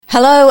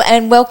Hello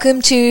and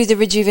welcome to the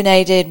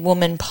Rejuvenated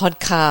Woman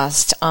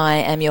podcast. I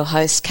am your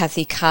host,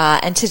 Kathy Carr,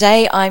 and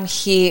today I'm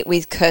here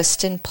with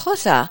Kirstin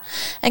Potter.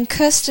 And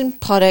Kirstin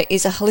Potter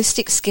is a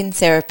holistic skin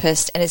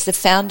therapist and is the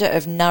founder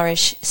of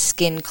Nourish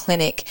Skin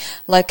Clinic,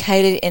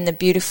 located in the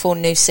beautiful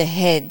Noosa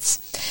Heads.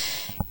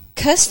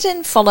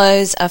 Kirstin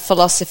follows a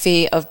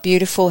philosophy of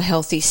beautiful,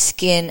 healthy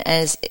skin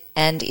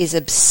and is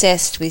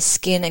obsessed with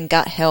skin and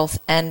gut health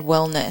and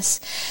wellness.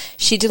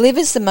 She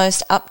delivers the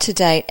most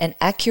up-to-date and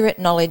accurate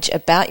knowledge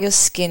about your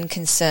skin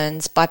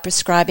concerns by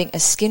prescribing a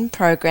skin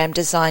program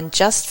designed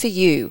just for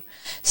you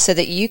so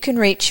that you can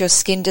reach your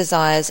skin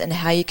desires and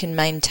how you can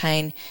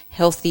maintain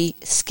healthy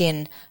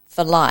skin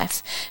for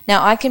life.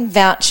 Now, I can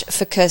vouch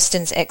for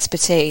Kirstin's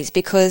expertise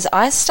because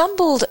I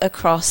stumbled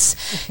across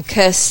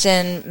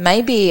Kirstin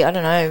maybe,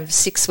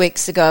 6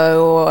 weeks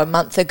ago or a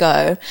month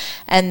ago,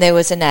 and there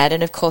was an ad.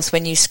 And of course,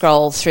 when you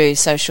scroll through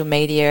social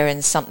media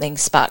and something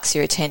sparks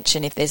your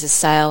attention, if there's a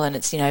sale and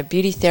it's,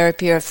 beauty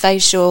therapy or a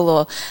facial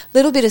or a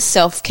little bit of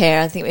self-care,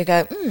 I think we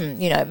go,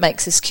 it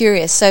makes us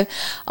curious. So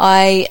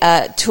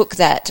I took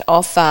that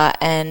offer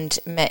and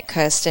met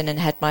Kirstin and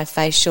had my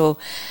facial,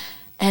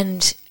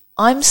 and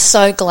I'm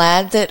so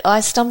glad that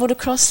I stumbled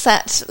across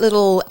that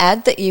little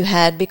ad that you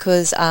had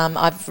because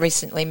I've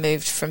recently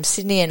moved from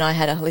Sydney and I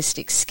had a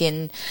holistic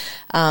skin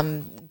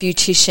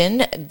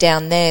beautician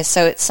down there.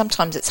 So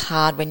sometimes it's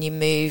hard when you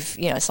move,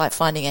 it's like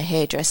finding a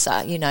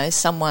hairdresser,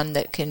 someone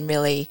that can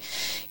really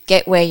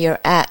get where you're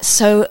at.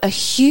 So a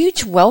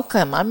huge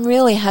welcome. I'm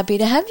really happy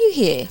to have you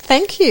here.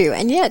 Thank you.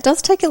 And yeah, it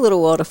does take a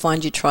little while to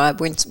find your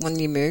tribe when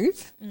you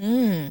move.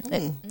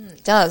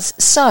 It does.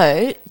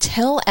 So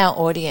tell our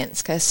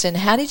audience, Kirstin,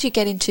 how did you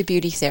get into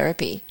beauty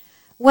therapy?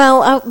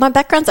 Well, my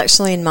background's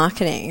actually in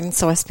marketing,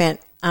 so I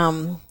spent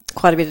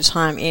quite a bit of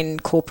time in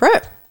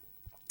corporate.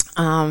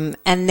 And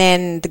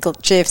then the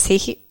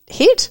GFC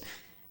hit,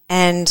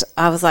 and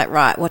I was like,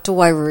 right, what do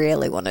I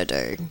really want to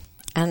do?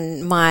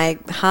 And my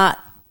heart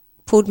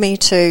pulled me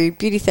to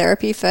beauty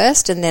therapy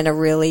first, and then a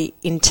really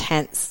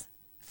intense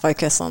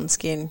focus on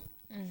skin.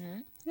 Mm-hmm.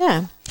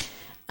 Yeah.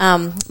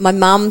 My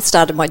mum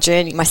started my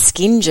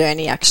skin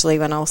journey, actually,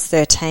 when I was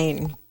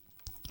 13,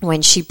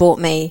 when she bought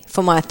me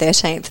for my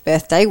 13th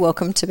birthday,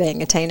 welcome to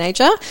being a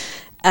teenager,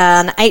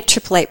 an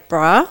 888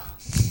 bra,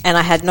 and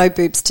I had no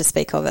boobs to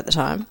speak of at the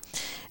time,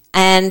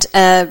 and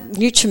a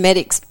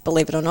Nutrimedics,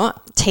 believe it or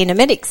not,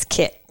 Teenamedics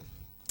kit.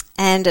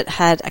 And it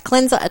had a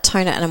cleanser, a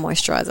toner, and a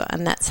moisturiser,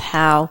 and that's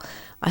how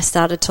I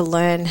started to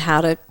learn how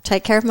to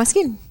take care of my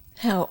skin.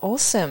 How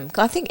awesome.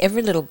 I think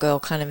every little girl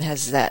kind of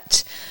has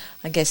that,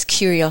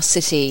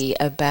 curiosity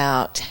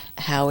about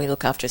how we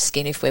look after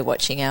skin if we're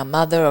watching our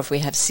mother or if we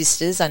have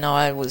sisters. I know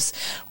I was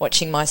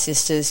watching my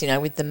sisters,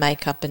 with the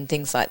makeup and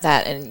things like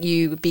that, and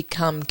you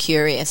become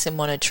curious and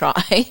want to try.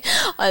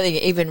 I think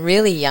even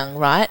really young,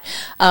 right?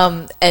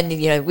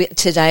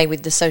 Today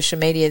with the social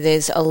media,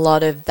 there's a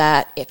lot of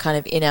that kind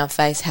of in our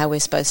face, how we're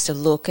supposed to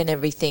look and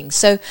everything.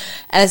 So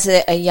as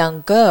a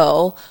young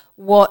girl,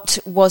 what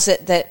was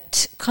it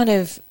that kind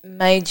of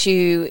made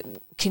you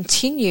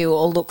continue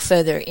or look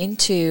further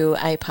into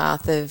a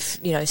path of,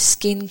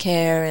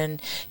 skincare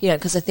and,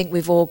 because I think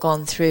we've all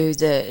gone through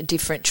the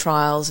different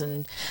trials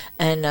and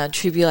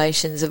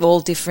tribulations of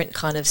all different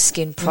kind of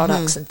skin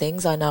products and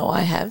things. I know I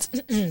have,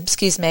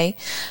 excuse me,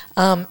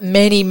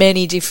 many,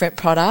 many different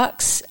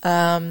products.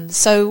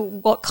 So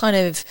what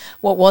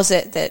was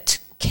it that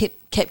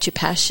kept your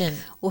passion?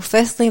 Well,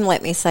 firstly,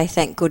 let me say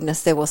thank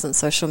goodness there wasn't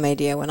social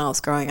media when I was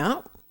growing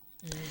up.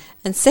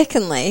 And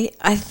secondly,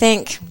 I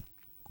think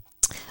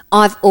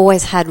I've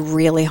always had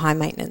really high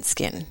maintenance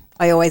skin.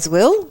 I always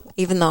will,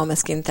 even though I'm a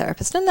skin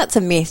therapist. And that's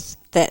a myth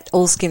that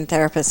all skin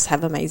therapists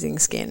have amazing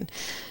skin.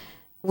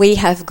 We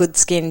have good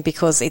skin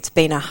because it's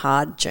been a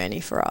hard journey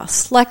for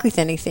us. Like with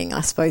anything,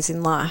 I suppose,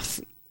 in life,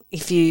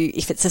 if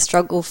it's a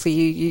struggle for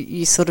you,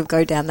 you sort of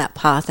go down that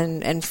path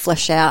and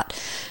flesh out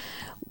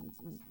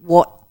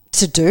what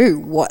to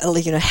do,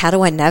 how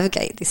do I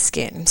navigate this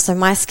skin? So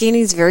my skin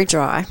is very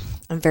dry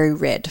and very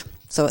red,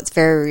 so it's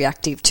very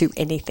reactive to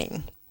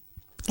anything.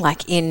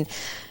 Like in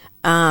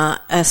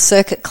a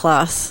circuit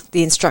class,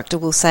 the instructor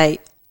will say,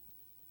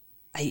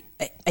 "Are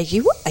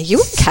you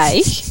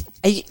okay?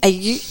 Are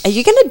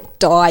you going to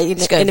die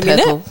in a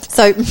minute?"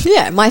 So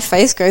yeah, my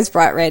face goes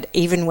bright red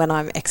even when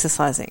I'm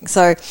exercising.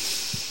 So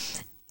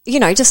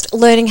just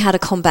learning how to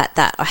combat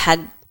that. I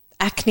had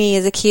acne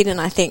as a kid, and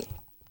I think,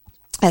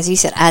 as you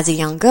said, as a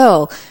young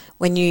girl,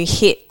 when you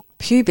hit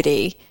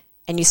puberty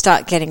and you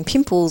start getting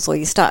pimples, or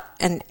you start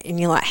and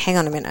you're like, hang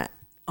on a minute.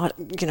 I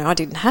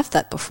didn't have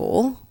that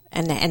before,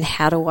 and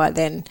how do I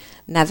then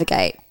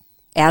navigate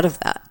out of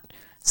that?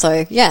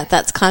 So yeah,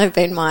 that's kind of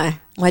been my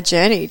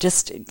journey,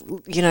 just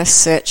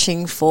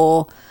searching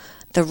for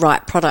the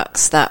right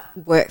products that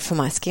work for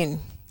my skin.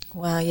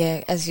 Wow,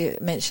 yeah, as you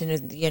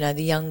mentioned, you know,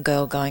 the young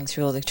girl going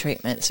through all the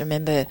treatments. I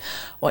remember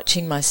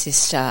watching my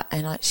sister,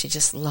 and she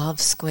just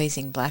loves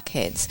squeezing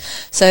blackheads.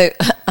 So,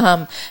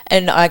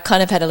 and I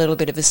kind of had a little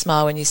bit of a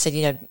smile when you said,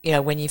 you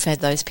know, when you've had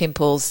those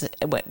pimples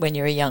when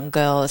you're a young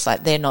girl, it's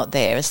like they're not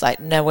there. It's like,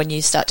 no, when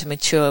you start to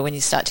mature, when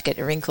you start to get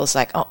the wrinkles,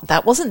 like, oh,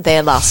 that wasn't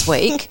there last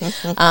week.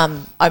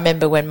 I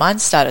remember when mine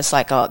started, it's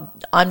like, oh,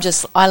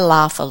 I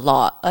laugh a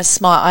lot. I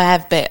smile. I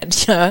have been,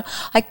 you know,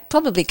 I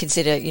probably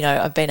consider, you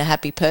know, I've been a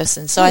happy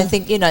person. So I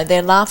think, you know,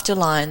 they're laughter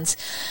lines.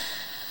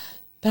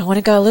 But I want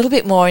to go a little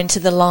bit more into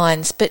the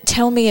lines. But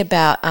tell me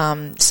about,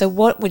 so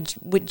what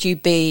would you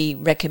be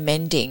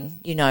recommending,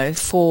 you know,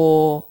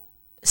 for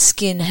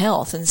skin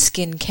health and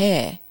skin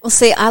care? Well,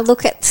 see, I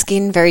look at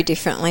skin very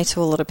differently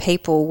to a lot of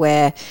people,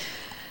 where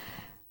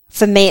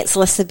for me it's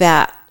less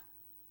about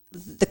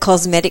the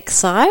cosmetic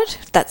side.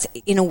 That's,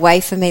 in a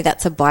way, for me,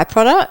 that's a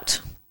byproduct.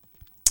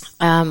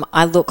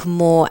 I look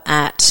more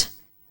at,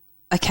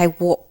 okay,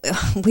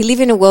 we live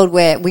in a world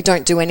where we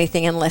don't do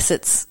anything unless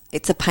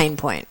it's a pain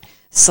point.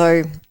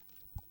 So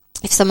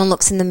if someone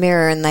looks in the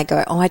mirror and they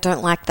go, oh, I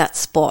don't like that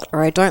spot,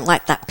 or I don't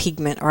like that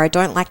pigment, or I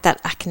don't like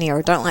that acne, or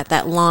I don't like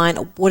that line,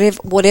 or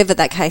whatever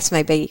that case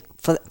may be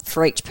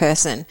for each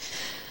person,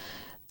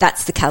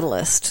 that's the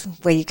catalyst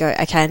where you go,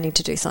 okay, I need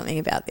to do something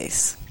about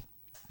this.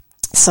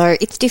 So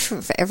it's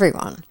different for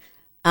everyone.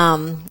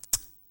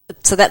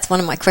 So that's one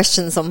of my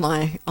questions on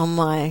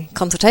my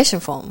consultation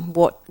form.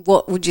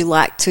 What would you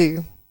like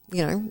to,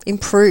 you know,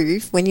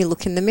 improve when you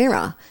look in the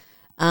mirror?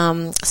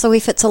 So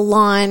if it's a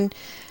line,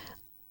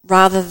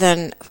 rather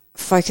than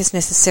focus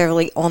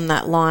necessarily on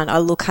that line, I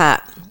look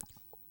at,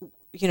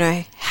 you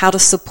know, how to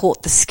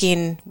support the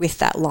skin with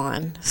that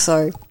line.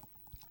 So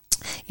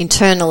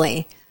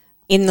internally,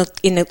 in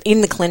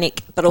the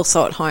clinic, but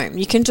also at home.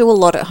 You can do a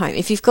lot at home.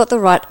 If you've got the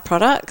right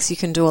products, you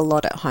can do a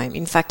lot at home.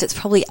 In fact, it's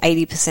probably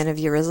 80% of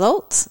your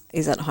results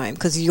is at home,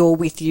 because you're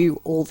with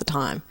you all the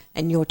time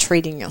and you're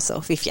treating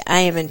yourself. If you're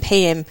AM and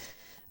PM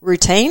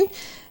routine,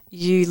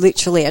 you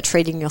literally are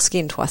treating your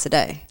skin twice a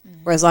day.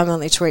 Whereas I'm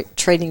only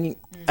treating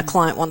a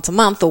client once a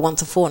month or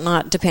once a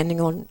fortnight, depending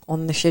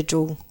on the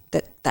schedule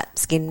that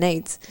skin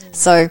needs.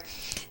 So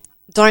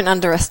don't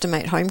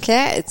underestimate home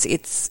care.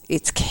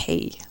 It's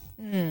key.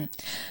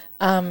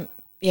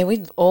 Yeah,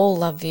 we all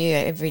love you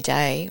every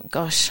day.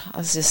 Gosh, I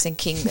was just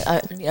thinking,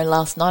 you know,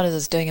 last night as I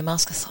was doing a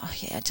mask, I thought, oh,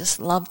 yeah, I'd just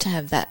love to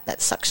have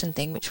that suction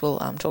thing, which we'll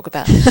talk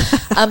about.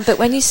 But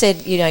when you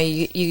said, you know,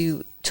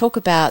 you talk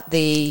about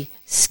the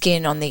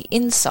skin on the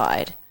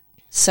inside,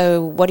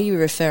 so what are you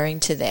referring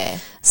to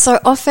there? So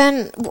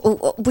often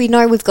we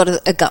know we've got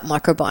a gut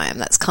microbiome.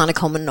 That's kind of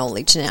common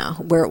knowledge now,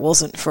 where it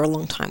wasn't for a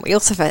long time. We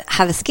also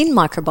have a skin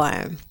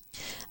microbiome,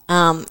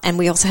 and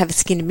we also have a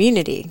skin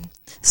immunity.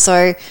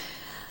 So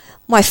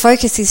my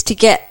focus is to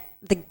get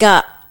the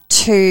gut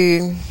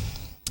to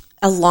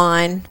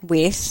align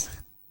with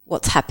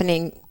what's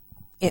happening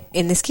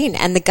in the skin,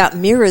 and the gut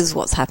mirrors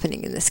what's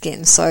happening in the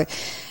skin. So,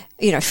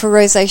 you know, for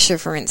rosacea,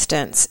 for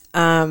instance,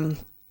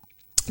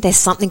 there's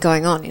something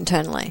going on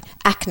internally.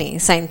 Acne,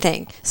 same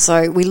thing.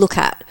 So we look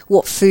at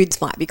what foods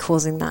might be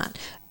causing that.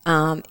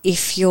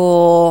 If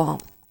your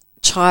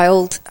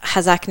child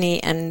has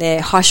acne and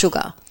they're high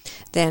sugar,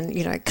 then,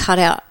 you know, cut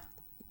out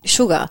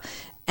sugar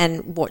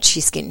and watch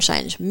your skin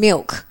change.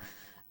 Milk,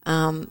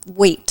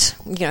 wheat,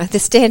 you know, the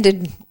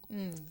standard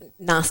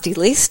nasty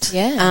list.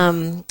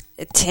 Yeah.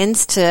 It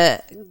tends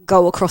to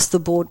go across the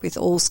board with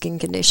all skin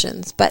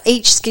conditions. But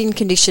each skin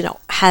condition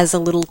has a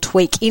little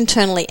tweak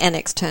internally and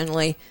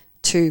externally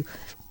to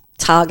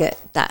target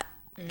that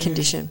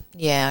condition.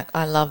 Yeah,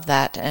 I love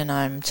that, and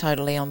I'm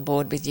totally on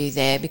board with you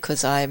there,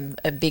 because I'm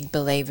a big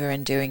believer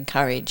and do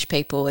encourage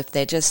people, if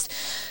they're just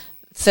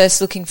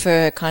first looking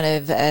for a kind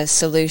of a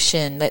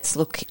solution, let's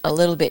look a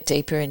little bit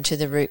deeper into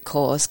the root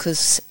cause,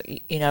 because,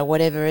 you know,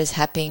 whatever is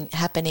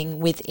happening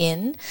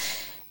within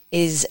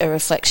is a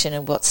reflection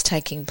of what's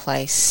taking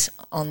place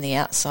on the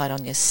outside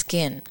on your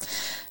skin.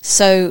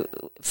 So,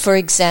 for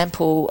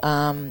example,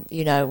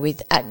 you know,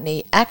 with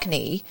acne,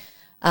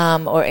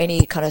 or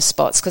any kind of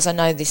spots, because I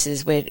know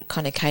we're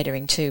kind of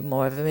catering to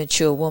more of a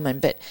mature woman,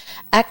 but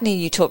acne,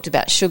 you talked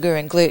about sugar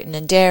and gluten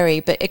and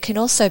dairy, but it can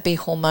also be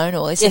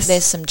hormonal. Isn't there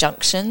some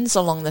junctions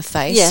along the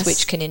face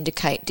which can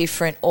indicate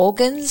different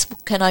organs?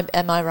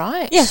 Am I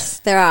right? Yes,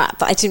 there are.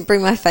 But I didn't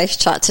bring my face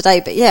chart today,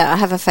 but yeah, I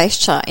have a face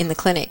chart in the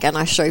clinic and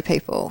I show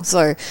people.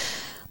 So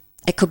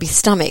it could be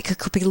stomach, it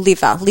could be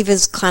liver.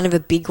 Liver's kind of a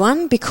big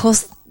one,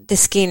 because the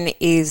skin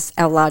is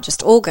our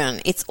largest organ.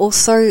 It's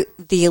also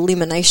the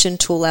elimination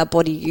tool our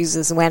body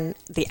uses when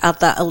the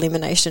other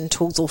elimination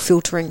tools or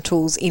filtering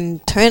tools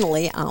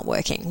internally aren't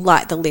working,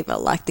 like the liver,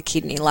 like the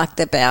kidney, like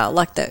the bowel,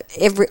 like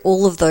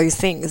all of those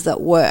things that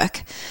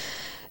work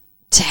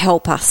to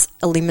help us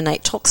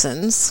eliminate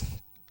toxins.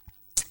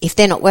 If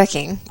they're not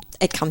working,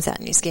 it comes out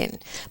in your skin.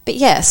 But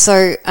yeah,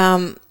 so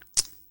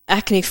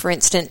acne, for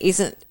instance,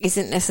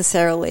 isn't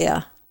necessarily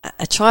a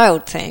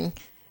child thing.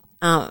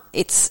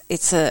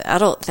 It's a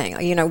adult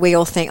thing. You know, we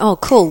all think, oh,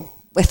 cool,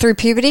 we're through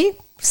puberty,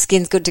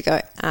 skin's good to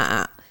go.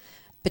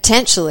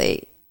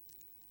 Potentially,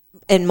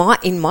 in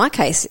my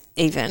case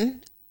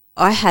even,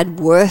 I had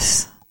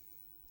worse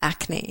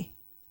acne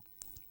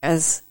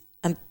as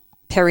a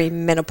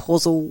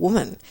perimenopausal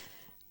woman,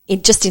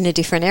 just in a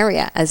different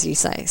area, as you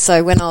say.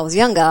 So when I was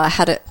younger, I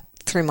had it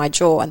through my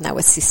jaw and they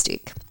were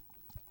cystic.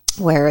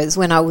 Whereas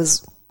when I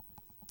was,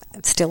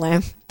 still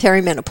am,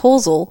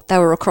 perimenopausal, they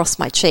were across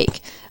my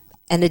cheek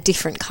and a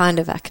different kind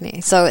of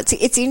acne. So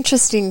it's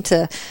interesting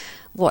to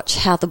watch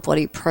how the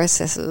body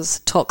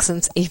processes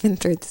toxins even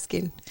through the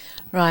skin.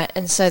 Right,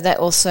 and so that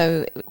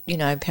also,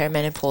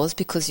 perimenopause,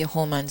 because your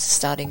hormones are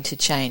starting to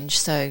change.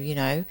 So,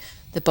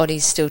 the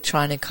body's still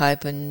trying to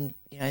cope and,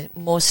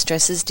 more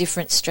stresses,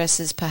 different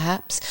stresses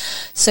perhaps.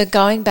 So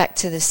going back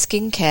to the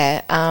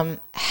skincare,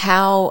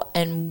 how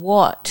and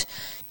what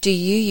do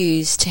you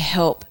use to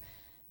help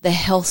the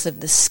health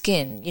of the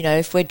skin?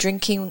 If we're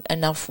drinking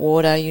enough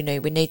water, we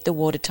need the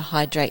water to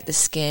hydrate the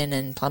skin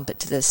and plump it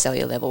to the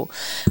cellular level.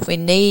 We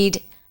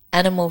need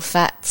animal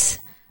fats,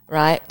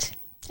 right?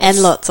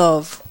 And lots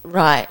of.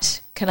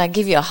 Right. Can I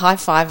give you a high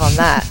five on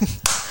that?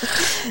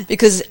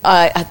 Because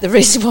the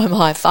reason why I'm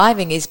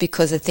high-fiving is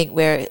because I think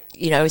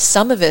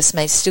some of us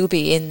may still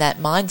be in that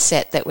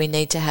mindset that we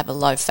need to have a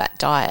low-fat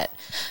diet,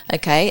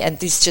 okay? And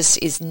this just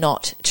is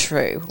not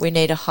true. We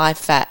need a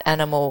high-fat,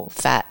 animal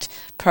fat,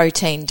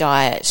 protein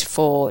diet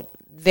for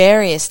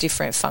various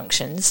different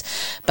functions,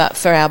 but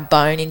for our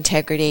bone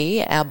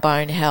integrity, our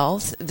bone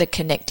health, the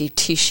connective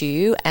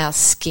tissue, our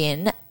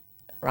skin,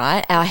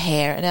 right, our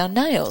hair and our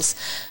nails.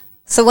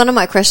 So another one of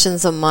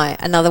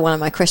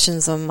my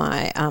questions on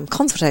my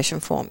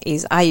consultation form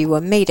is: are you a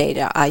meat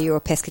eater? Are you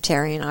a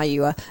pescatarian?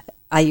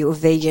 Are you a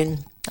vegan?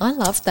 I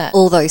love that.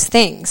 All those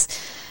things,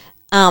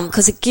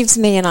 because it gives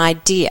me an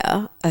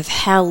idea of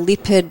how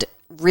lipid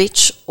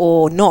rich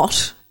or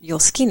not your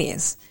skin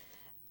is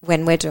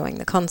when we're doing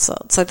the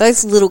consult. So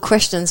those little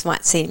questions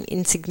might seem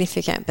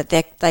insignificant, but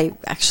they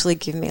actually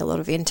give me a lot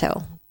of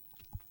intel.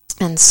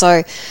 And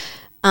so,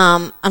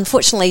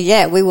 unfortunately,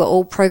 we were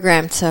all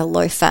programmed to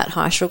low fat,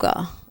 high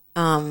sugar,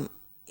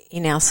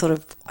 in our sort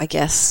of, I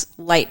guess,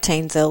 late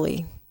teens,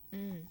 early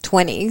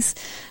 20s.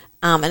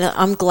 And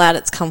I'm glad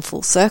it's come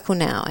full circle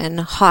now.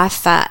 And high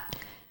fat,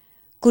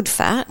 good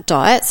fat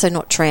diet, so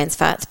not trans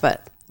fats,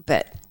 but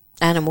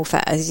animal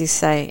fat, as you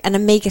say. And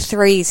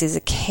omega-3s is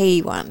a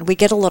key one. We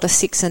get a lot of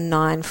 6 and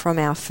 9 from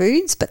our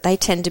foods, but they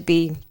tend to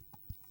be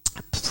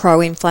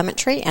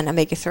pro-inflammatory, and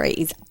omega-3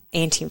 is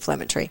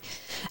anti-inflammatory.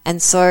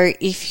 And so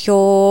if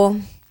you're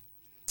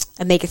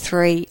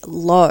omega-3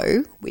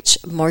 low, which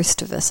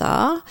most of us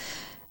are,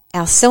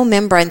 our cell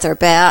membranes are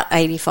about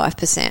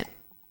 85%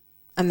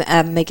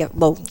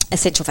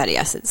 essential fatty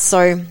acids.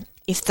 So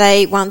if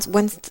they once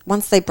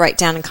they break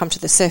down and come to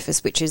the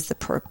surface, which is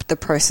the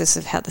process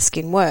of how the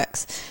skin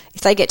works,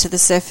 if they get to the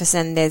surface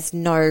and there's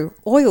no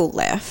oil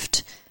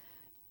left,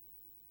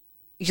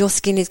 your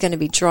skin is going to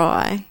be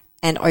dry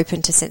and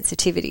open to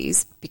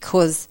sensitivities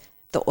because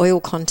the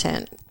oil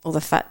content or the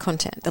fat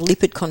content, the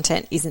lipid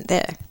content isn't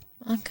there.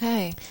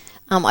 Okay.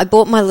 I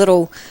bought my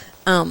little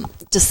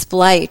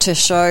display to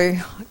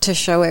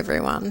show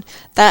everyone.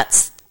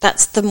 That's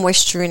the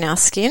moisture in our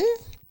skin,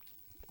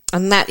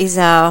 and that is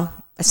our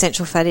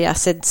essential fatty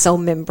acid cell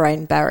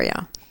membrane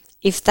barrier.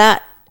 If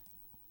that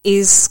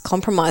is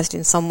compromised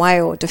in some way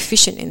or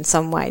deficient in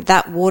some way,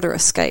 that water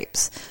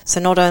escapes. So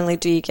not only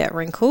do you get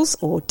wrinkles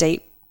or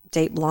deep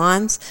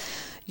lines,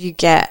 you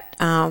get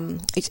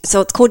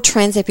so it's called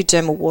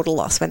transepidermal water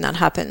loss when that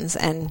happens,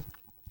 and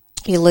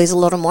you lose a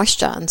lot of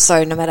moisture. And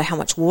so no matter how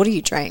much water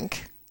you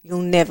drink,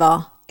 you'll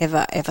never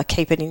ever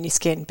keep it in your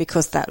skin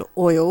because that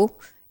oil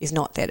is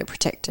not there to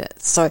protect it.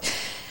 So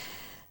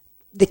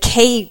the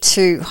key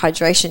to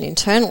hydration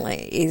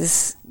internally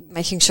is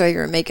making sure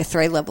your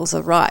omega-3 levels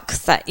are right,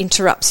 because that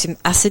interrupts your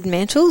acid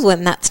mantles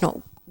when that's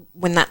not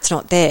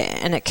there,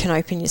 and it can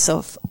open your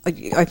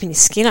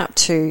skin up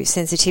to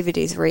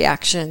sensitivities,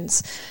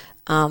 reactions.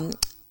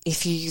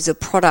 If you use a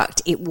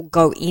product, it will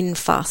go in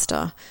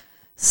faster,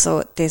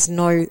 so there's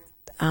no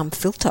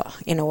filter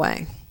in a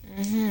way.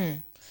 Mm-hmm.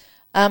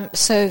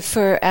 So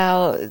for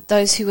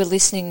those who are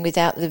listening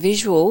without the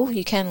visual,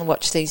 you can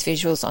watch these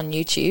visuals on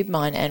YouTube,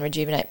 mine and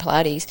Rejuvenate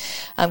Pilates.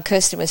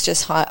 Kirstin was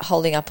just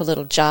holding up a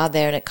little jar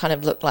there, and it kind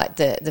of looked like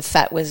the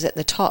fat was at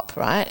the top,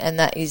 right? And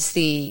that is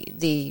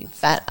the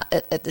fat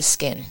at the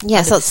skin.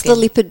 Yeah, so it's the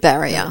lipid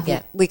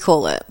barrier, we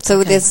call it. So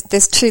okay.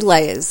 there's two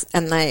layers,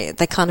 and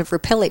they kind of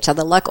repel each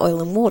other like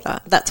oil and water.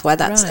 That's why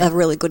that's a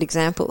really good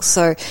example.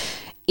 So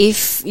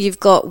if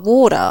you've got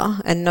water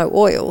and no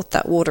oil,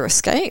 that water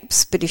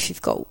escapes. But if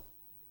you've got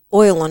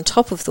oil on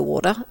top of the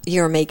water,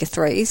 your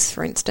omega-3s,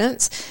 for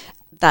instance,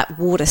 that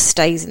water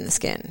stays in the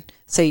skin.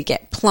 So you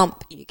get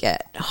plump, you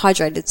get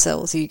hydrated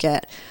cells, you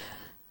get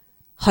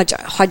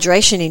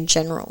hydration in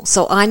general.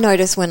 So I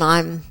notice when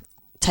I'm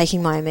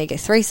taking my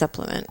omega-3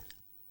 supplement,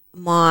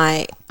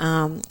 my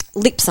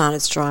lips aren't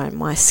as dry,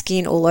 my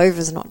skin all over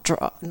is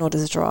not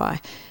as dry.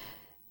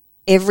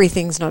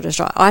 Everything's not as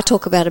dry. I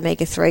talk about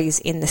omega-3s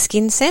in the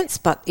skin sense,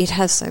 but it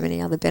has so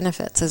many other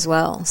benefits as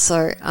well.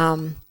 So,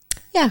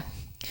 yeah.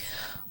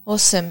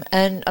 Awesome.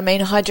 And I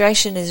mean,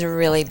 hydration is a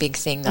really big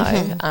thing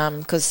though,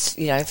 because,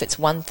 you know, if it's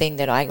one thing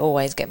that I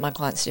always get my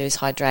clients to do is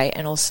hydrate,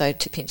 and also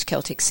to pinch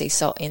Celtic sea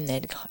salt in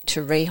there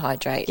to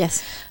rehydrate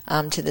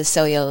to the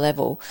cellular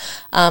level.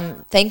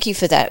 Thank you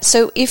for that.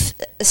 So if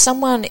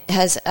someone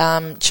has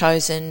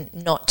chosen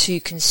not to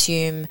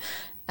consume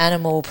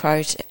animal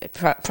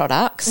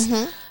products,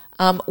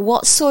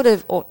 what sort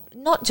of, or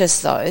not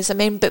just those, I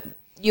mean, but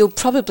you'll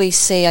probably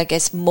see, I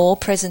guess, more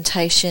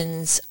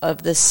presentations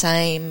of the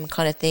same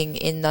kind of thing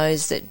in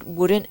those that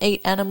wouldn't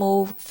eat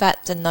animal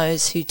fat than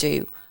those who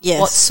do. Yes.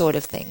 What sort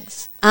of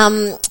things?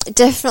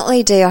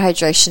 Definitely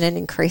dehydration and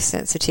increased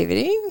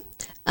sensitivity.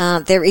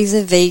 There is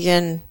a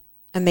vegan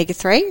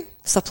omega-3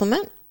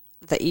 supplement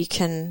that you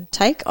can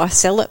take. I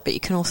sell it, but you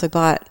can also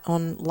buy it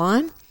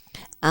online.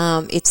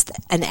 It's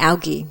an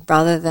algae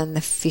rather than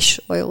the fish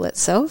oil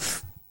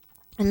itself.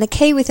 And the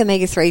key with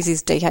omega-3s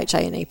is DHA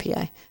and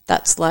EPA.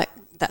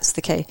 That's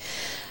the key.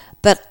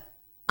 But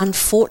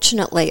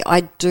unfortunately, I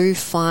do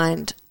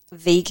find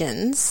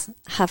vegans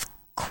have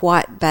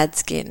quite bad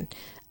skin.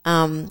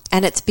 And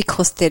it's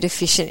because they're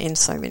deficient in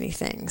so many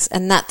things.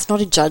 And that's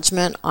not a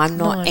judgment. I'm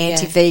not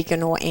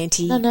anti-vegan or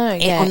anti...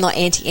 I'm not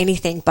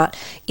anti-anything, but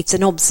it's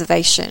an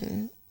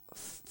observation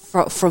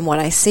from what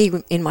I see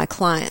in my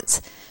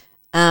clients.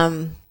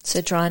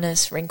 So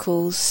dryness,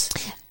 wrinkles,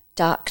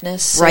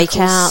 darkness,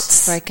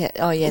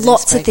 breakouts.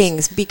 Lots of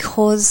things,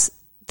 because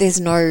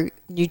there's no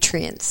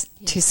nutrients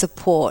to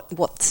support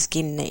what the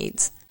skin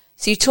needs.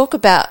 So you talk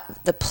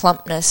about the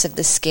plumpness of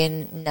the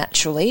skin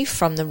naturally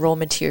from the raw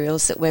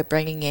materials that we're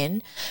bringing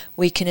in.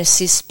 We can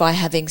assist by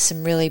having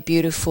some really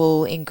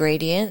beautiful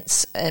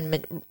ingredients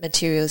and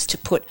materials to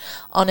put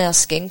on our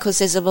skin, because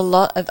there's a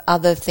lot of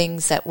other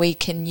things that we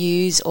can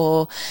use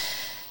or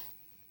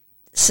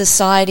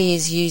society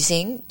is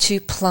using to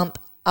plump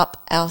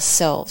up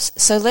ourselves.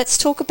 So let's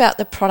talk about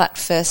the product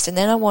first, and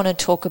then I want to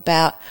talk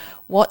about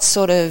what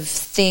sort of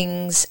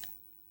things,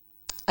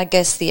 I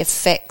guess, the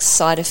effects,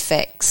 side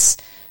effects,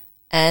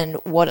 and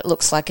what it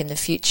looks like in the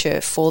future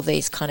for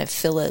these kind of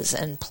fillers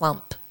and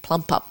plump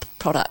up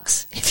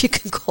products, if you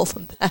can call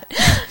them that.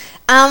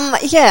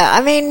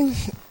 I mean,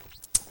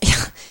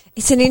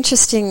 it's an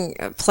interesting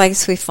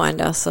place we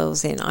find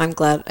ourselves in. I'm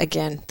glad,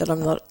 again, that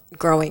I'm not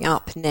growing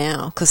up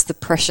now, because the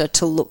pressure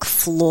to look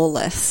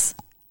flawless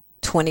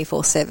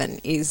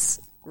 24/7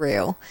 is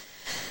real.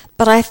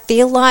 But I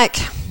feel like,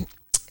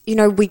 you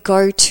know, we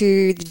go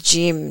to the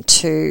gym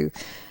to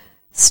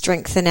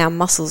strengthen our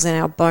muscles and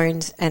our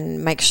bones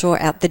and make sure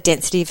the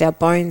density of our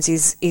bones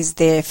is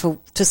there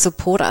to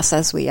support us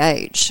as we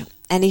age.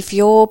 And if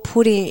you're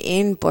putting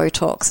in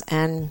Botox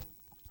and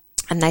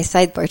they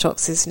say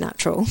Botox is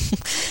natural,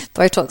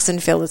 Botox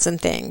and fillers and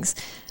things,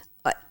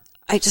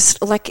 I just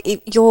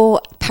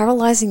you're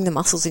paralyzing the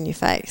muscles in your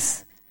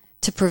face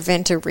to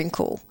prevent a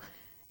wrinkle.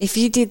 If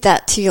you did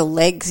that to your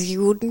legs,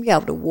 you wouldn't be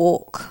able to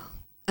walk.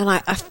 And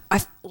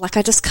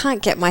I just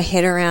can't get my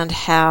head around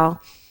how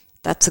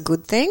that's a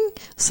good thing.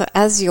 So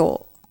as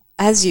you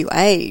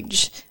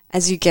age,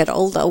 as you get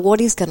older, what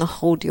is going to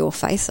hold your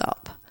face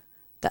up?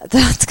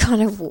 That's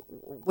kind of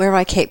where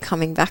I keep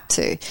coming back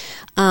to.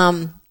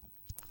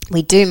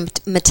 We do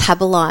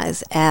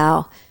metabolize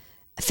our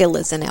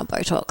fillers and our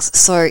Botox,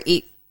 so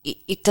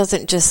it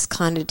doesn't just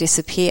kind of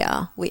disappear.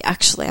 Our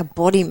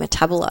body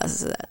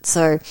metabolizes it.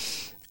 So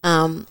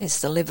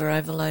it's the liver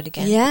overload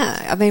again.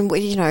 Yeah, I mean,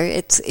 you know,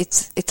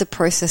 it's a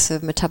process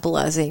of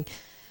metabolizing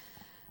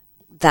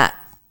that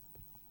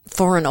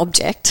foreign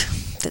object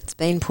that's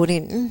been put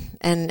in,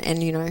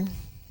 and you know,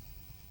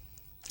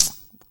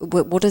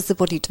 what does the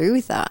body do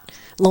with that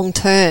long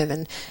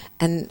term,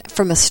 and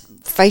from a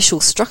facial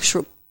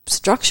structure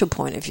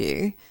point of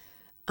view,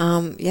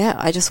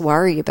 I just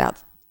worry about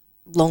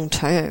long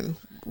term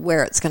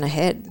where it's going to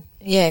head.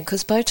 Yeah,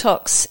 because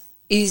Botox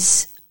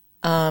is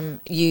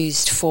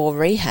used for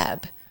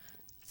rehab,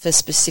 for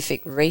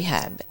specific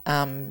rehab,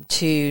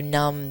 to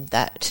numb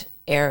that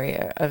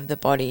area of the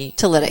body,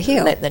 to let it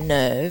heal, let the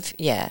nerve.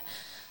 Yeah.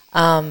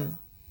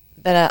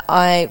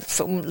 But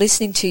from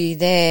listening to you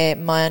there,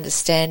 my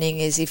understanding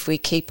is if we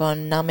keep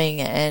on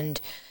numbing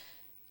and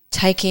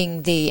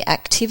taking the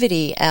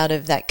activity out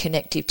of that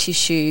connective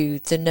tissue,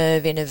 the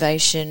nerve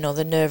innervation or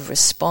the nerve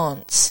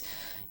response,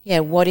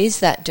 what is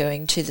that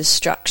doing to the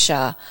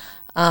structure?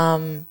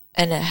 And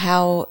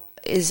how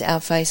is our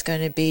face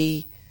going to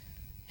be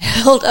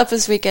held up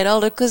as we get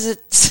older? Because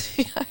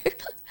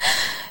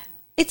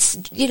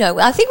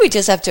I think we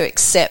just have to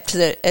accept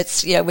that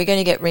it's, we're going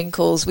to get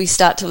wrinkles. We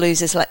start to lose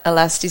this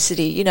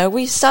elasticity.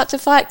 We start to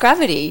fight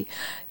gravity.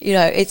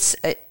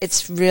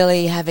 It's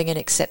really having an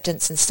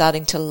acceptance and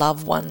starting to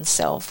love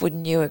oneself.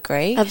 Wouldn't you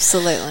agree?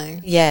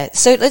 Absolutely. Yeah.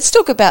 So let's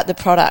talk about the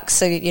products.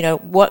 So,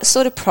 what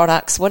sort of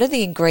products, what are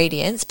the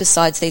ingredients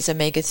besides these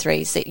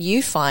omega-3s that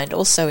you find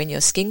also in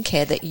your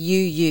skincare that you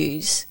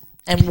use,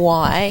 and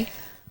why?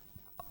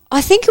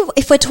 I think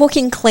if we're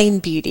talking clean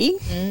beauty,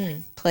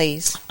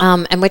 please,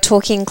 and we're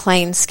talking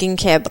clean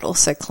skincare, but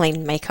also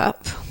clean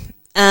makeup,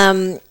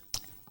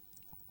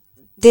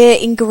 they're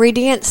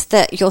ingredients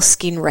that your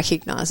skin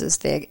recognizes.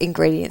 They're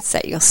ingredients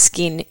that your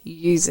skin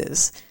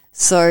uses.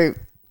 So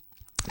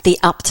the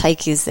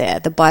uptake is there,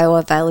 the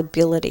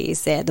bioavailability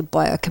is there, the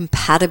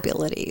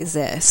biocompatibility is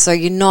there. So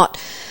you're not,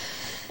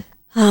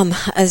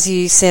 as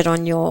you said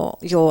on your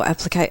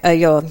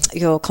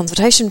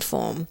consultation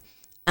form,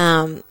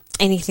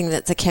 anything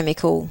that's a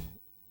chemical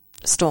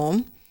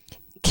storm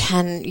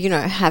can,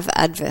 have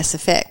adverse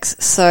effects.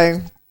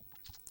 So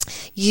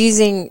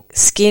using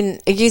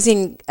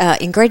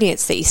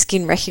ingredients that your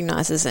skin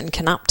recognizes and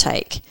can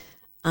uptake,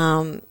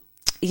 you're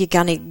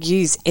going to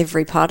use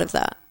every part of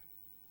that,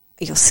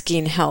 your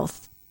skin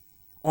health,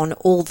 on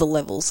all the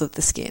levels of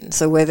the skin.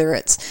 So whether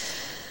it's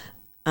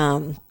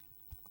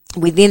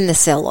within the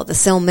cell or the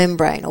cell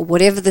membrane or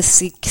whatever the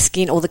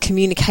skin or the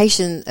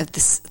communication of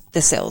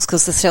the cells,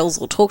 because the cells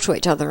will talk to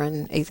each other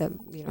and either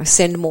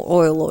send more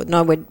oil, or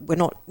no, we're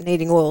not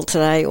needing oil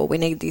today, or we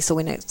need this, or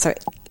we need, so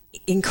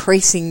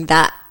increasing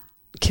that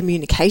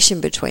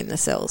communication between the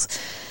cells.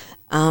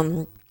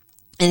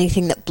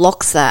 Anything that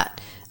blocks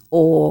that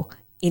or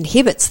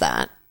inhibits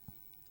that,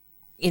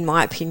 in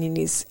my opinion,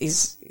 is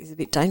a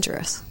bit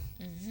dangerous.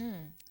 Mm-hmm.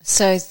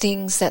 So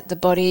things that the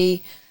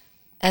body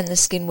and the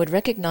skin would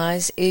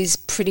recognise is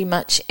pretty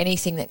much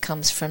anything that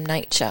comes from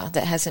nature,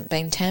 that hasn't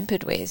been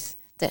tampered with,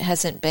 that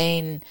hasn't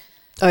been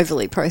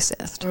overly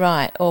processed.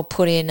 Right, or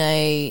put in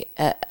a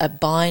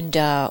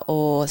binder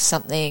or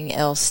something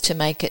else to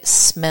make it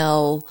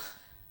smell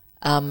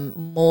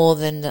more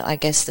than, I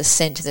guess, the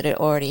scent that it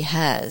already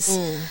has.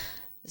 Mm.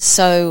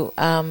 So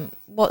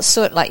what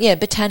sort,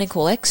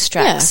 botanical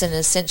extracts and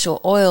essential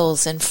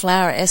oils and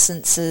flower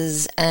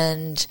essences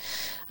and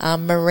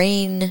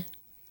marine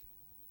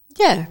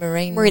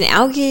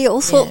algae,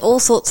 all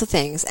sorts of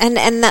things.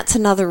 And that's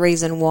another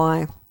reason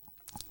why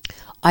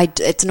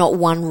it's not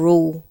one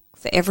rule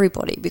for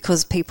everybody,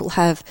 because people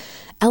have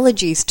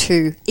allergies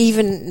to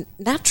even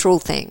natural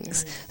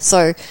things. Mm.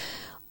 So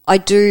I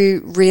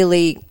do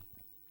really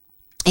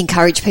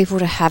encourage people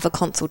to have a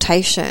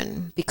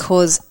consultation,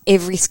 because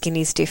every skin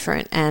is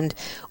different, and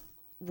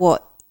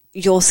what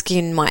your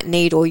skin might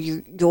need or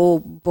your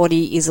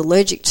body is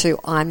allergic to,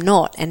 I'm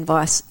not, and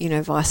vice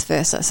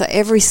versa. So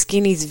every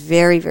skin is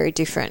very, very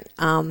different,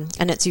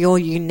 and it's your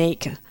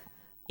unique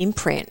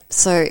imprint.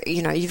 So,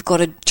 you've got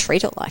to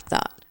treat it like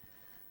that.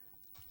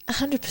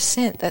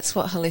 100%. That's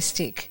what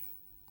holistic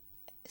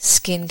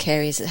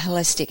skincare is.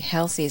 Holistic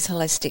health is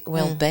holistic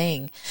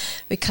well-being.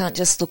 We can't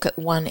just look at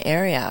one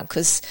area,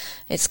 because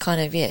it's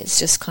it's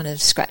just kind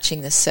of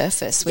scratching the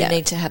surface. We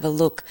need to have a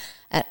look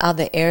at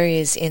other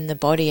areas in the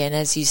body. And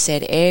as you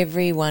said,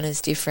 everyone is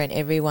different.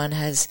 Everyone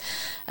has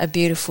a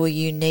beautiful,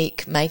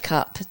 unique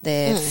makeup.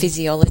 Their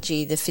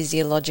physiology, the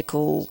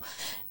physiological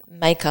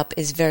makeup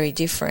is very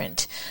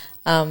different.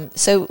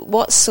 So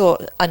what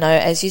sort, I know,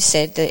 as you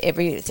said, that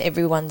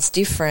everyone's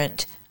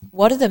different.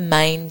 What are the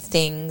main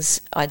things,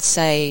 I'd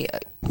say,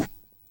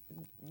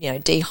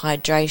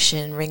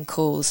 dehydration,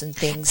 wrinkles and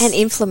things? And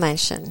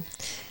inflammation.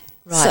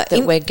 Right,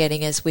 so we're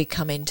getting as we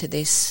come into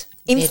this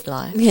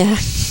midlife. Yeah.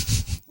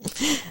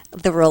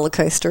 The roller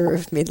coaster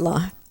of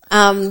midlife.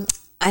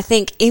 I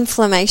think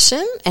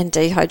inflammation and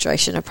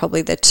dehydration are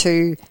probably the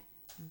two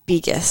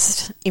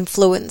biggest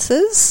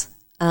influences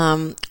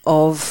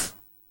of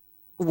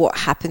what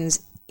happens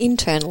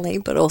internally,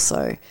 but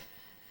also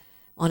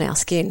on our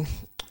skin.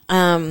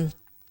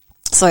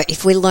 So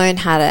if we learn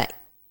how to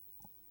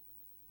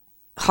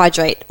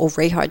hydrate or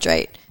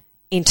rehydrate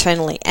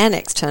internally and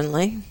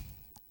externally,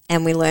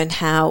 and we learn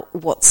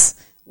what's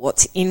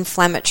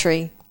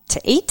inflammatory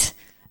to eat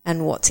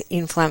and what's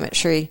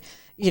inflammatory,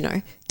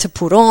 to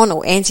put on,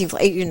 or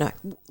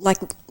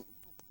anti-inflammatory,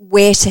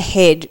 where to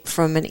head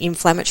from an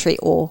inflammatory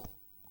or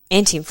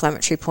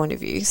anti-inflammatory point of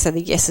view. So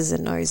the yeses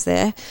and nos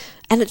there.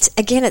 And it's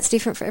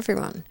different for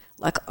everyone.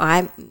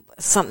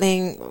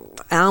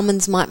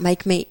 Almonds might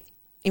make me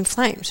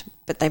inflamed,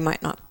 but they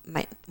might not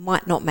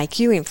make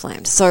you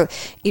inflamed. So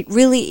it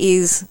really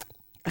is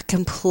a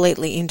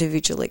completely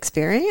individual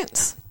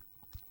experience.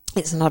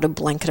 It's not a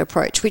blanket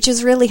approach, which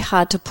is really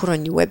hard to put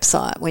on your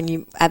website when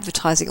you're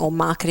advertising or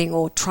marketing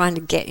or trying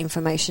to get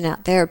information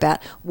out there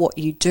about what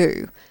you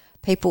do.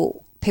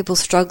 People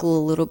struggle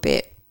a little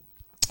bit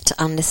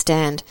to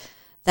understand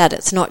that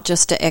it's not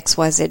just a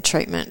XYZ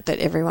treatment that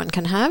everyone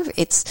can have.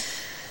 It's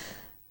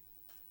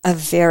a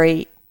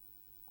very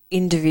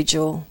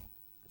individual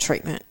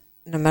treatment,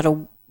 no matter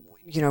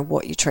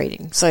what you're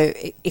treating. So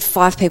if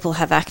 5 people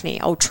have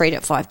acne, I'll treat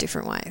it 5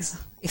 different ways.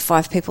 If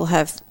 5 people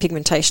have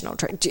pigmentation, I'll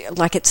treat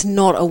it's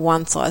not a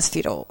one size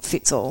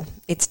fits all.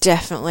 It's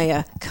definitely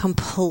a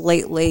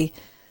completely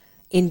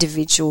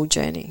individual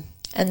journey.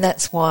 And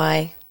that's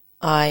why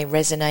I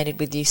resonated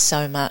with you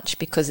so much,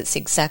 because it's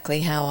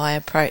exactly how I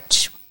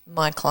approach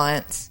my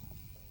clients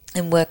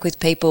and work with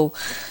people.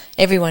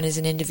 Everyone is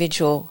an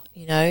individual,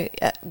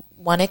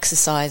 one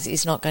exercise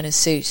is not going to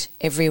suit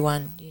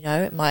everyone,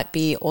 it might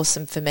be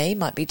awesome for me,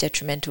 might be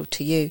detrimental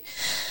to you.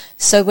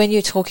 So when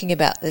you're talking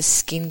about the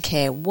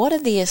skincare, what are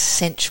the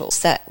essentials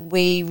that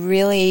we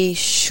really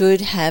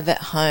should have at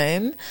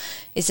home?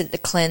 Is it the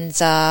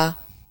cleanser,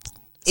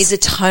 Is a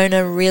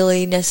toner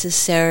really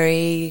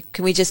necessary?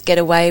 Can we just get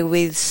away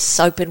with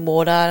soap and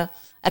water,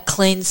 a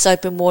clean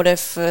soap and water,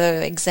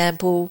 for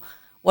example?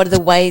 What are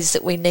the ways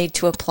that we need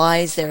to apply?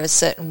 Is there a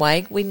certain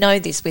way? We know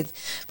this with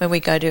when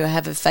we go to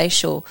have a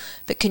facial,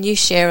 but can you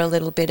share a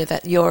little bit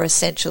about your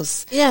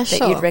essentials that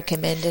you'd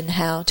recommend and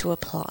how to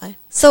apply?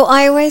 So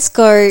I always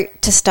go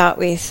to start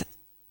with,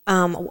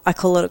 I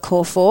call it a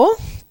core 4.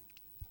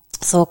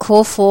 So a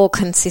core 4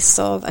 consists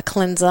of a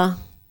cleanser,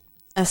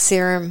 a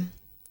serum,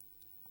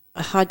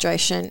 a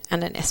hydration,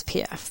 and an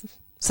SPF.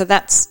 So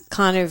that's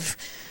kind of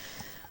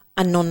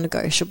a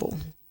non-negotiable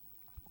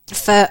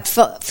for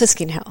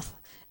skin health.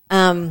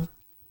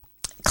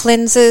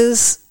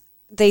 Cleansers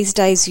these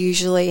days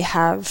usually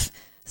have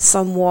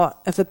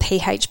somewhat of a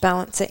pH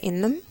balancer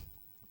in them,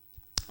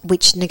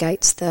 which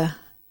negates the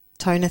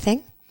toner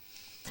thing.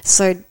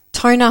 So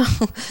toner,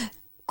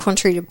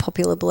 contrary to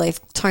popular belief,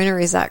 toner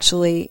is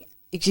actually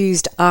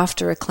used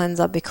after a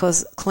cleanser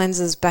because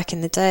cleansers back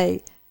in the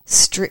day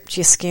stripped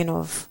your skin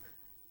of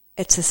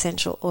its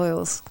essential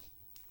oils.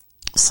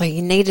 So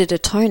you needed a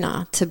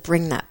toner to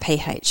bring that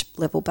pH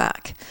level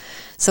back.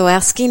 So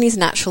our skin is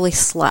naturally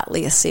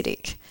slightly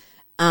acidic.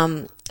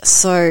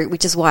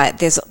 Which is why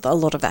there's a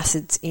lot of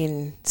acids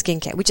in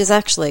skincare, which is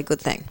actually a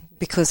good thing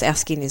because our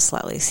skin is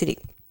slightly acidic.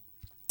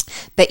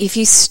 But if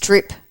you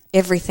strip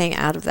everything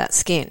out of that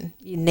skin,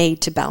 you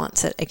need to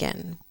balance it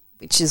again,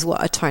 which is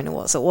what a toner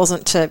was. It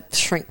wasn't to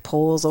shrink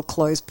pores or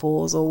close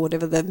pores or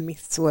whatever the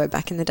myths were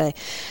back in the day.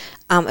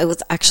 It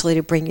was actually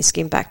to bring your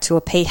skin back to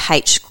a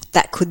pH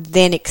that could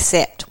then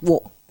accept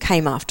what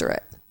came after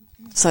it.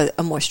 So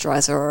a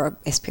moisturiser or a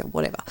SPF,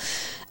 whatever.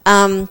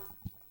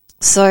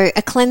 So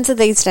a cleanser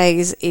these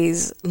days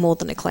is more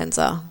than a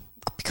cleanser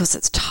because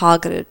it's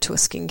targeted to a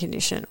skin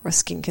condition or a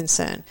skin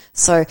concern.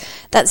 So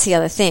that's the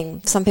other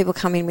thing. Some people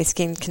come in with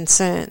skin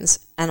concerns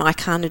and I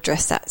can't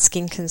address that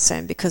skin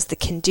concern because the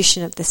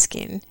condition of the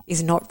skin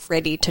is not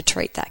ready to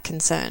treat that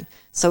concern.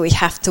 So we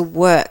have to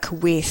work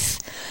with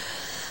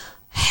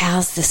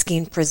how's the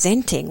skin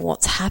presenting,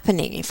 what's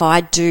happening. If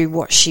I do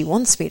what she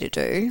wants me to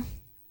do,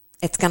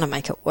 it's going to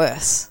make it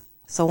worse.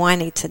 So I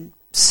need to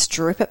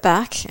strip it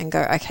back and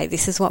go, okay,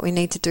 this is what we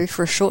need to do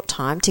for a short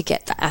time to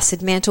get the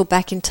acid mantle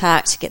back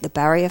intact, to get the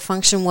barrier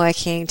function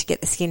working, to get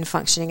the skin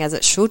functioning as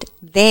it should.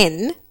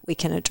 Then we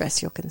can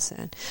address your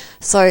concern.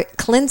 So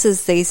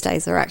cleansers these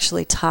days are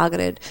actually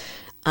targeted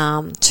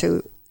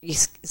to your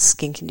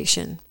skin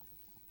condition.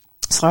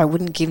 So I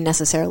wouldn't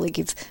necessarily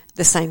give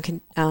the same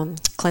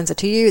cleanser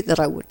to you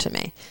that I would to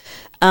me.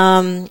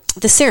 The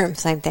serum,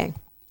 same thing.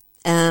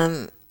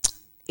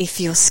 If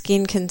your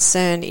skin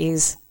concern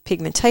is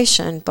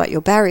pigmentation, but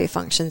your barrier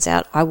function's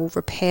out, I will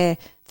repair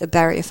the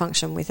barrier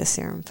function with a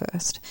serum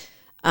first.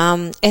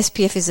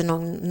 SPF is a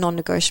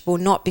non-negotiable,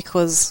 not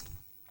because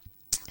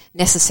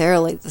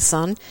necessarily the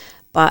sun,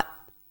 but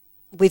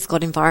we've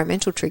got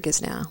environmental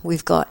triggers now.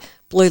 We've got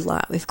blue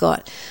light, we've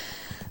got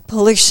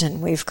pollution,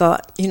 we've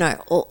got,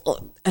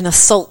 an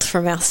assault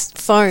from our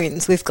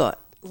phones, we've got,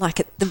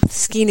 the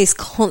skin is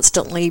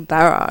constantly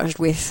barraged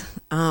with,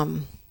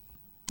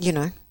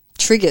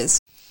 triggers.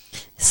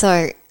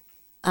 So,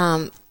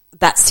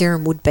 that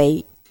serum would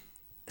be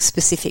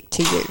specific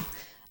to you.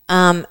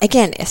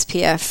 Again,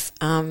 SPF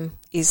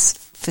is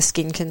for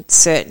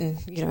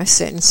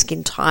certain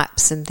skin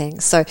types and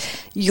things. So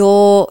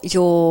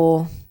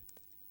your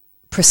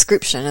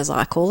prescription, as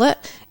I call it,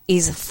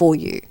 is for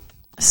you.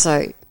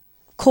 So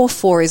core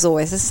 4 is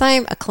always the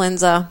same: a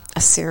cleanser,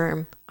 a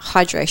serum,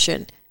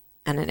 hydration,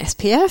 and an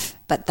SPF.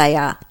 But they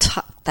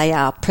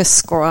are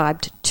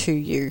prescribed to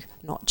you,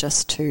 not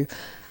just to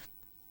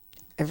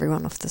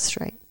everyone off the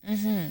street.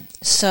 Mm-hmm.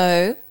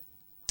 So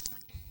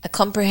a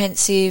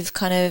comprehensive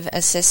kind of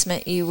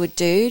assessment you would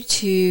do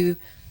to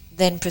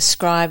then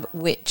prescribe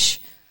which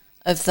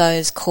of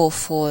those core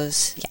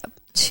 4s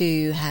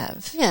to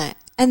have. Yeah.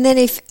 And then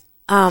if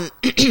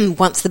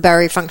once the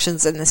barrier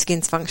functions and the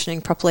skin's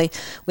functioning properly,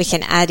 we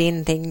can add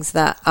in things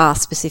that are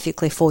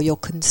specifically for your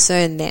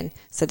concern then.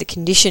 So the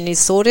condition is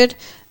sorted,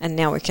 and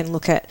now we can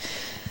look at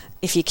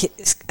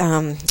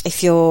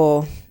if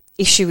your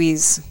issue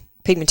is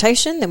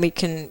pigmentation, then we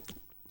can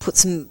put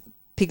some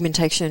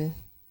pigmentation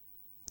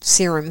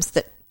serums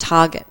that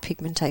target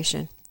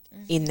pigmentation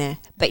in there.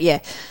 But yeah,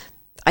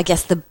 I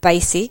guess the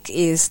basic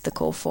is the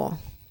core 4.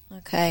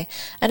 Okay.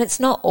 And it's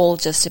not all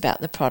just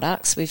about the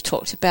products. We've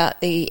talked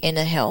about the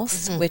inner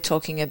health. Mm-hmm. We're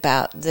talking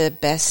about the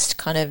best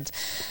kind of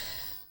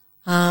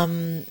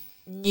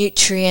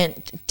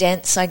nutrient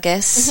dense, I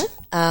guess,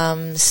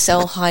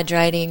 cell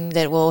hydrating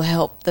that will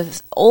help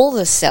all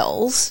the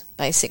cells,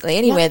 basically.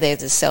 Anywhere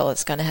there's a cell,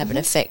 it's going to have an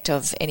effect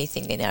of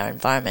anything in our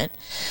environment.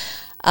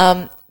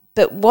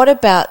 But what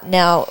about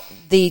now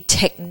the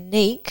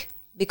technique?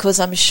 Because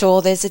I'm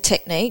sure there's a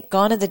technique.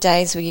 Gone are the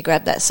days where you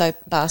grab that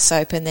bar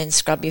soap and then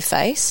scrub your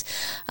face.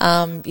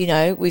 I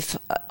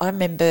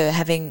remember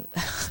having,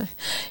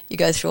 you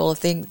go through all the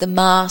things, the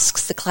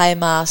masks, the clay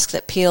masks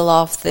that peel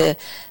off, the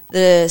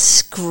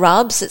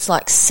scrubs. It's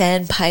like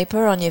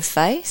sandpaper on your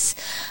face.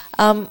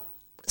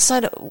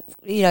 So,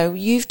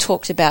 you've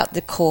talked about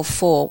the core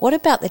four. What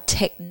about the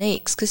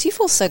techniques? Because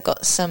you've also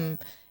got some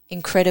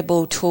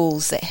incredible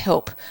tools that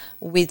help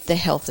with the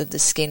health of the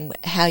skin,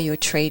 how you're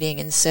treating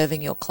and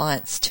serving your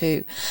clients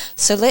too.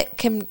 So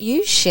can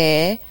you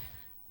share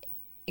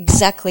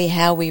exactly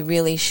how we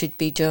really should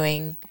be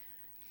doing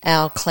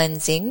our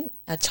cleansing,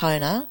 our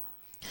toner?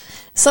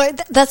 So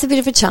that's a bit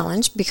of a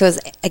challenge because,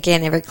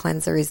 again, every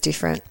cleanser is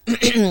different.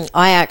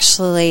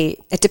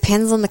 It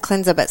depends on the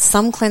cleanser, but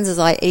some cleansers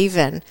I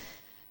even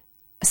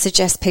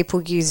suggest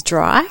people use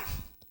dry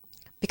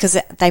because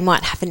they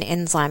might have an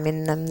enzyme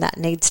in them that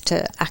needs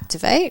to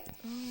activate.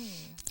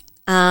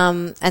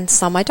 And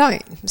some I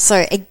don't.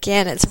 So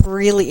again, it's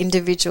really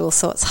individual.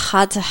 So it's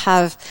hard to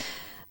have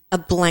a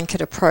blanket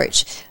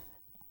approach.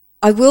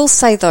 I will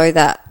say though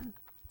that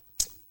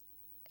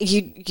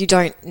you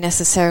don't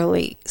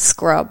necessarily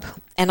scrub.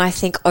 And I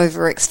think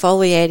over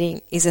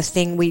exfoliating is a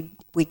thing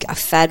a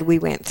fad we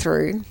went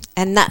through,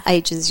 and that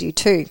ages you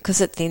too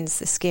because it thins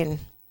the skin.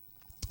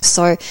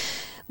 So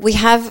we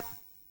have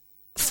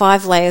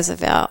 5 layers of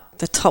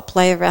the top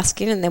layer of our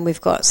skin, and then we've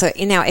got, so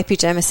in our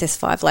epidermis there's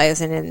 5 layers,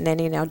 and then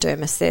in our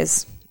dermis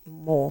there's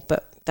more,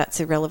 but that's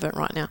irrelevant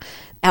right now.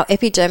 Our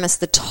epidermis,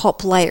 the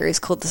top layer, is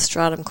called the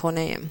stratum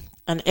corneum,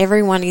 and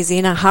everyone is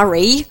in a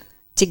hurry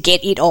to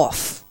get it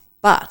off.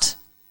 But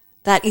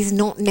that is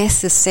not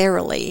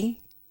necessarily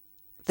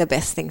the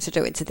best thing to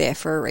do. It's there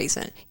for a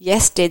reason.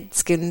 Yes, dead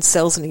skin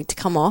cells need to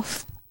come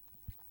off,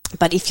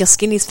 but if your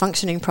skin is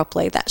functioning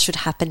properly, that should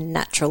happen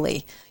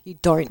naturally. You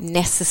don't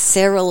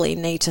necessarily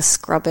need to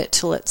scrub it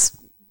till it's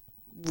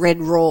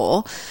red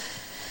raw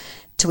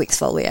to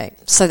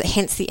exfoliate. So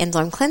hence the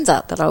enzyme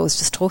cleanser that I was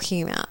just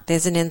talking about.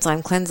 There's an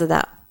enzyme cleanser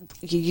that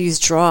you use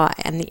dry,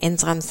 and the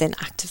enzymes then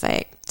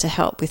activate to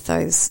help with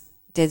those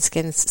dead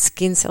skin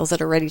cells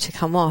that are ready to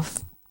come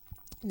off.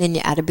 Then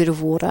you add a bit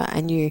of water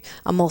and you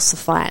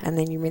emulsify it, and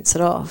then you rinse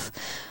it off.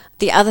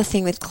 The other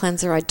thing with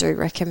cleanser I do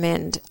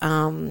recommend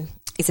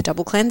is a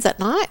double cleanse at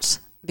night,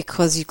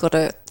 because you've got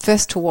to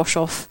first to wash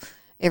off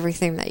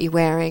everything that you're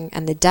wearing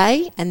and the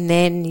day, and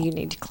then you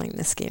need to clean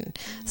the skin.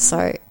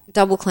 So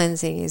double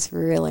cleansing is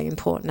really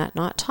important at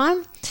night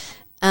time.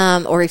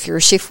 Or if you're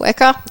a shift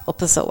worker,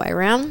 opposite way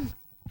around.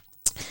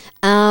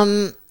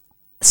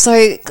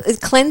 So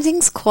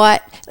cleansing's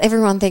quite,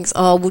 everyone thinks,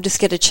 oh, we'll just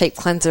get a cheap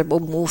cleanser,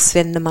 we'll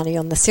spend the money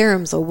on the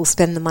serums, or we'll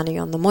spend the money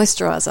on the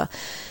moisturiser.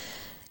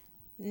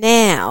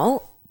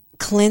 Now,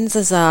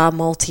 cleansers are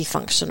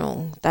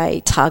multifunctional.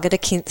 They target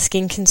a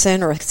skin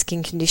concern or a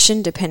skin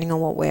condition, depending on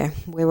where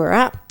we're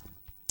at.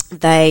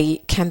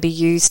 They can be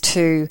used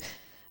to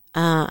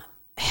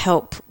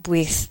help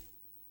with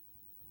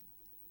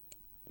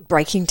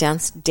breaking down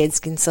dead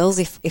skin cells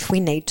if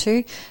we need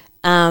to.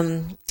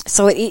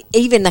 So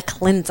even a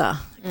cleanser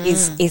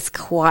is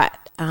quite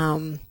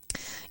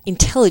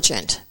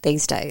intelligent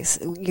these days.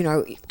 You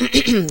know,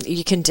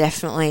 you can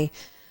definitely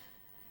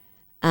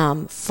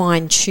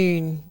fine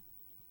tune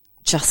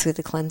just with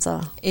a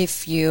cleanser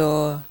if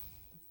you're,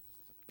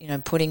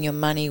 putting your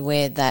money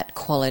where that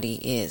quality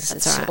is.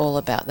 That's it's right. all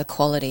about the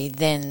quality.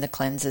 Then the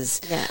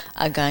cleansers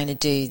are going to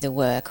do the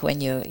work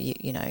when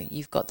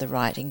you've got the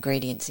right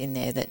ingredients in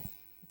there that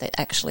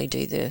actually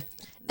do the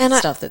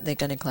stuff that they're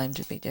going to claim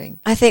to be doing.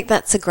 I think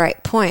that's a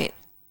great point.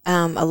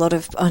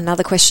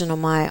 Another question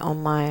on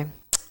my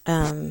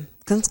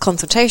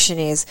consultation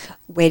is,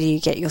 where do you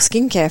get your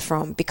skincare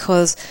from?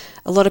 Because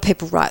a lot of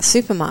people write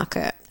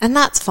supermarket, and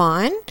that's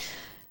fine,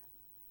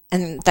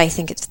 and they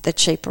think it's the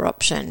cheaper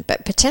option,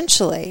 but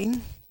potentially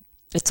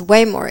it's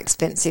way more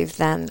expensive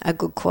than a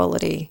good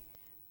quality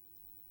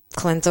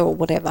cleanser or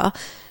whatever,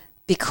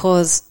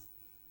 because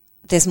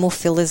there's more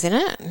fillers in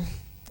it.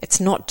 It's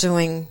not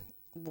doing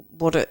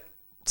what it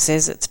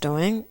says it's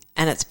doing,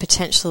 and it's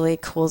potentially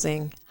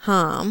causing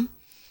harm,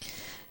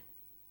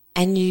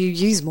 and you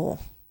use more.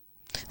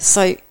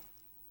 So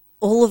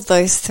all of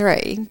those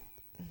three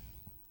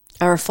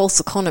are a false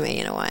economy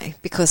in a way,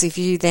 because if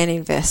you then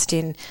invest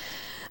in,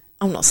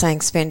 I'm not saying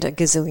spend $1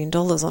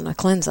 gazillion on a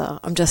cleanser,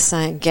 I'm just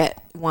saying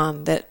get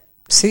one that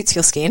suits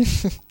your skin,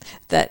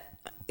 that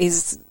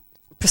is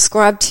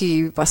prescribed to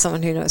you by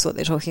someone who knows what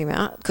they're talking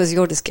about, because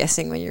you're just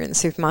guessing when you're in the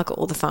supermarket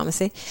or the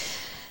pharmacy.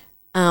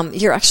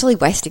 You're actually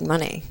wasting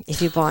money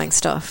if you're buying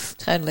stuff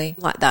Totally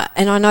like that.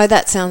 And I know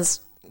that sounds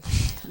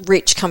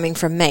rich coming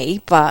from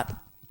me, but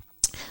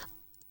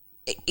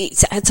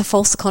it's a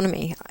false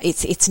economy.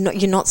 It's not,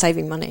 you're not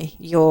saving money.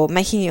 You're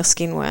making your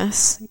skin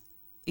worse.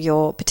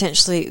 You're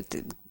potentially,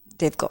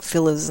 they've got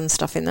fillers and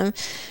stuff in them,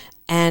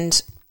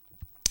 and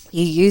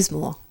you use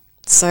more.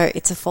 So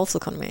it's a false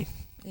economy.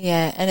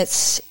 Yeah, and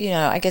it's,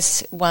 I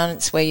guess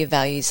it's where your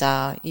values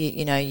are.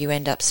 You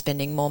end up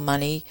spending more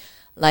money.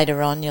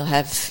 Later on, you'll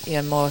have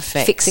more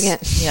effects. Fixing it.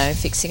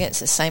 Fixing it. It's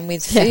the same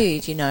with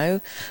food. Yeah.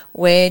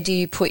 Where do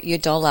you put your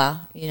dollar?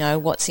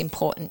 What's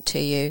important to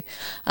you?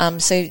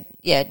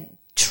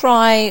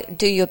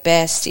 Do your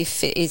best,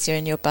 if it is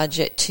in your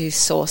budget, to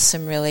source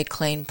some really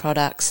clean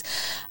products.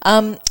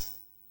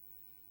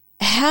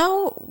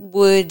 How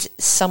would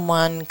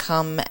someone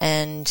come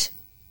and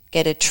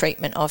get a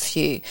treatment off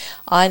you.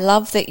 I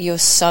love that you're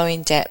so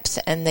in depth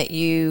and that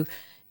you're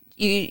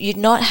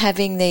not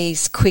having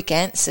these quick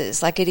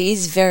answers. Like, it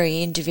is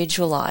very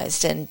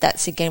individualized, and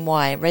that's again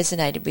why I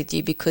resonated with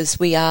you, because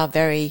we are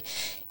very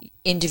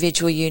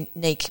individual,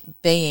 unique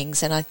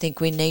beings, and I think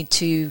we need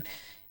to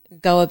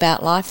go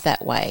about life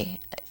that way.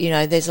 You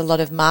know, there's a lot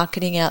of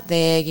marketing out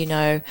there. You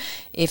know,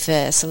 if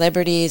a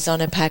celebrity is on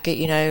a packet,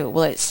 you know,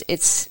 well,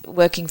 it's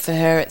working for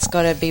her, it's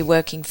got to be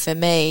working for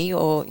me,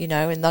 or, you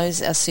know, and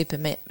those are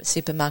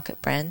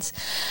supermarket brands.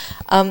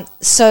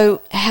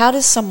 So how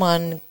does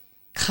someone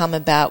come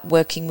about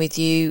working with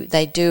you?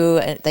 They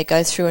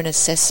go through an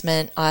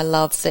assessment. I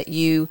love that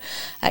you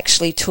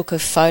actually took a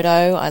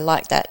photo. I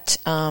like that.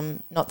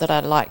 Not that I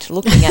liked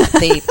looking at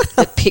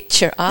the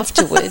picture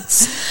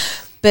afterwards,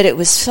 but it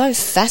was so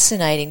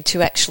fascinating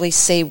to actually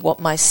see what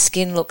my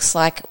skin looks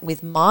like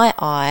with my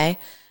eye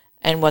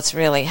and what's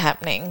really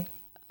happening.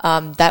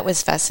 That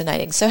was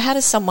fascinating. So how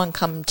does someone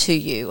come to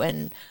you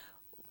and,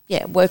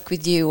 work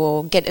with you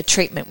or get a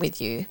treatment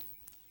with you?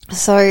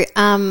 So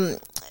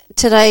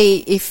today,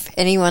 if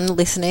anyone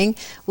listening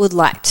would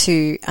like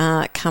to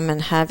come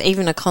and have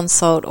even a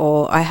consult,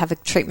 or I have a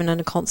treatment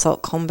and a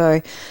consult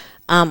combo,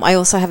 I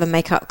also have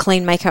a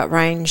clean makeup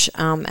range,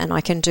 and I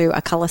can do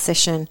a colour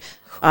session.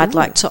 I'd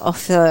like to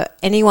offer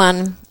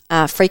anyone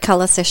a free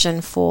colour session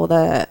for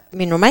the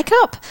mineral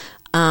makeup,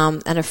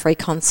 and a free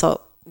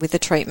consult with the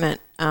treatment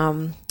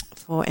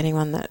for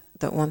anyone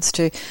that wants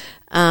to.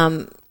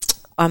 I'm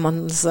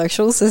on the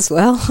socials as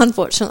well,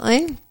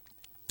 unfortunately.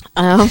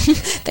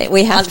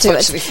 We have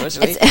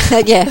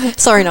to. Yeah,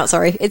 sorry, not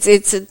sorry.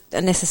 It's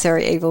a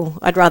necessary evil.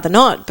 I'd rather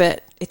not,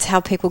 but it's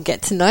how people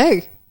get to know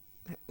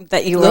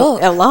that you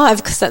are alive,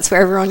 because that's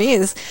where everyone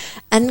is.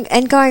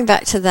 And going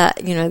back to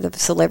that, you know, the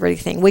celebrity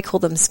thing, we call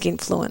them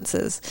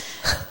skinfluencers,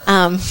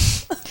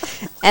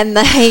 and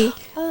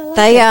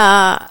they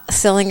are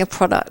selling a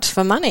product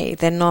for money.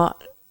 They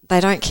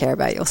don't care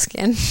about your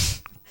skin.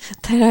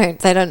 They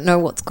don't know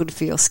what's good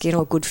for your skin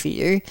or good for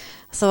you.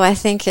 So I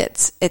think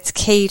it's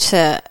key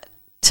to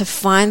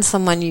find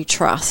someone you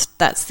trust.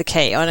 That's the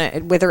key.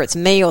 Whether it's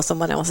me or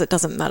someone else, it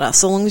doesn't matter.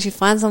 So long as you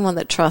find someone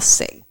that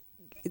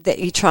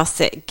you trust,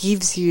 that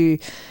gives you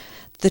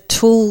the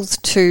tools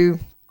to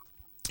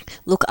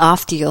look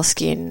after your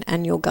skin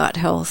and your gut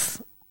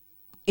health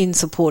in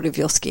support of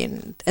your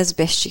skin as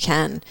best you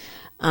can.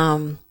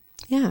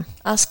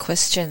 Ask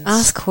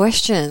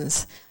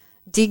questions.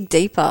 Dig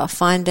deeper.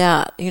 Find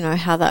out, you know,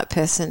 how that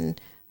person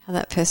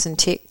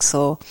ticks,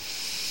 or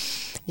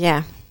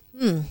Yeah,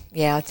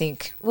 I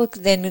think, look,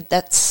 then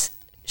that's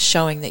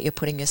showing that you're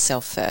putting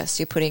yourself first.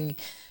 You're putting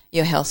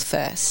your health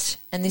first.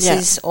 And this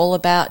is all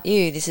about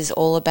you. This is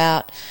all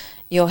about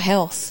your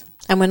health.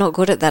 And we're not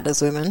good at that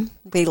as women.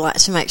 We like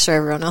to make sure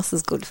everyone else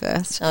is good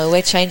first. Oh,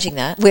 we're changing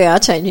that. We are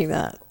changing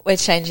that. We're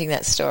changing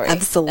that story.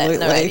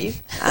 Absolutely.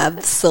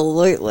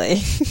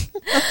 Absolutely.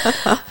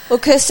 Well,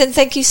 Kirstin,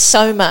 thank you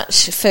so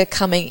much for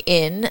coming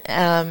in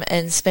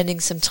and spending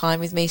some time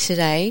with me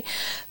today.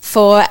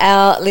 For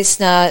our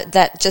listener,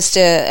 that just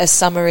a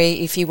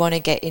summary, if you want to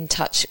get in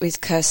touch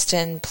with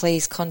Kirstin,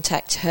 please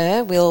contact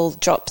her. We'll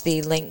drop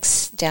the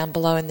links down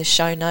below in the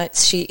show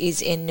notes. She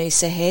is in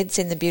Noosa Heads,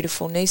 in the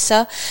beautiful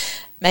Noosa.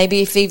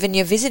 Maybe if even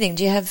you're visiting,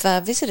 do you have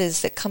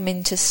visitors that come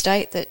into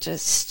state that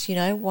just, you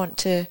know, want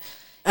to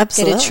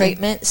Absolutely. Get a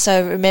treatment?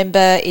 So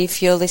remember,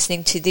 if you're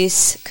listening to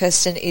this,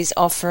 Kirstin is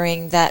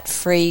offering that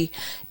free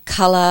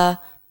colour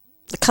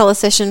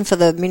session for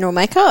the mineral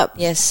makeup.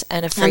 Yes,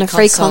 and a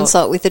free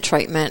consult with the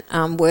treatment.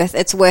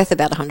 It's worth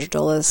about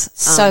 $100.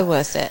 So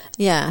worth it.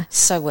 Yeah,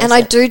 so worth it. And I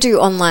do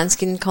online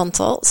skin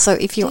consults. So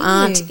if you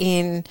aren't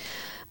in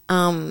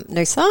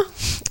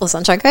Noosa or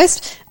Sunshine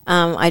Coast,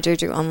 I do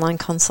online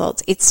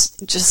consults. It's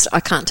just I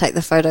can't take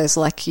the photos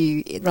like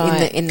you in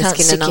the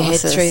skin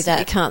analysis. Through that.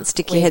 You can't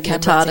stick your head in the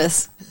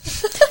TARDIS.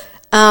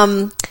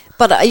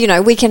 But you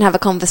know, we can have a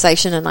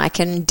conversation, and I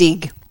can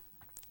dig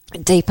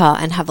deeper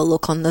and have a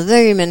look on the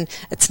Zoom. And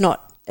it's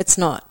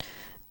not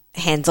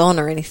hands on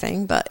or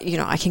anything, but you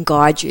know, I can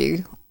guide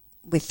you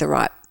with the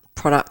right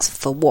products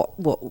for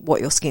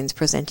what your skin's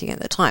presenting at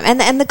the time.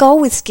 And the goal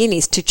with skin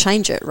is to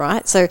change it,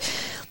 right? So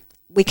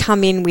we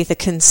come in with a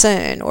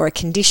concern or a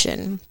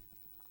condition,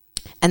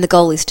 and the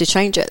goal is to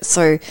change it.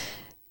 So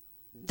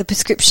the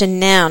prescription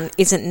now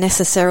isn't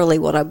necessarily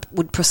what I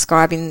would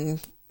prescribe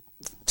in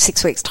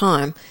 6 weeks'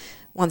 time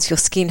once your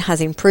skin has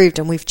improved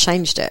and we've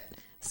changed it.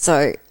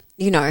 So,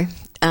 you know,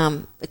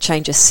 it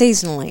changes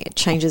seasonally. It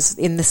changes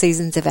in the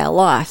seasons of our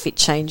life. It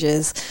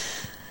changes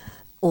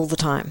all the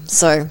time.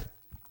 So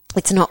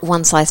it's not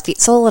one size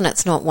fits all, and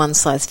it's not one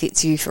size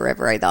fits you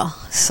forever either.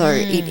 So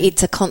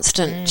it's a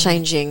constant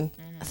changing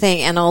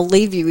thing. And I'll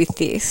leave you with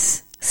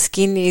this.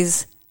 Skin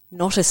is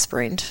not a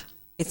sprint.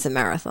 It's a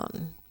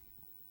marathon.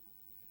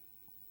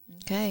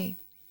 Okay.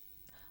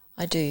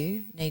 I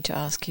do need to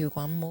ask you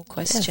one more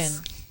question,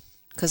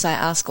 because I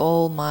ask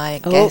all my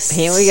guests.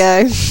 Here we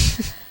go.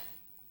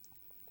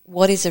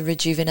 What is a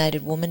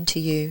rejuvenated woman to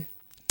you?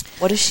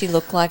 What does she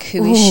look like?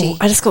 Who is she?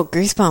 I just got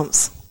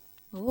goosebumps.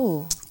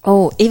 Ooh.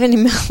 Oh, even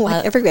in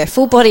everywhere,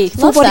 full body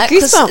Love that,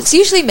 'cause goosebumps. it's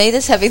usually me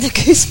that's having the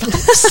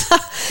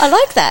goosebumps. I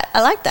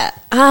like that.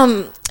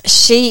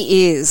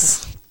 She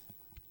is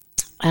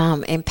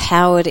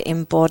empowered,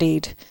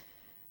 embodied.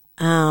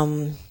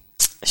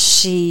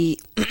 She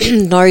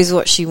knows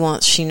what she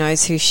wants. She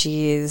knows who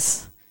she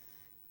is.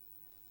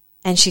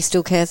 And she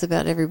still cares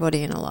about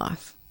everybody in her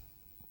life.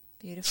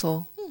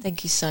 Beautiful.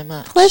 Thank you so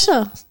much.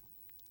 Pleasure.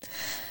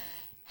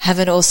 Have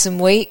an awesome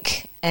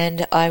week,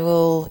 and I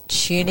will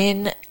tune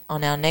in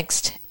on our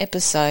next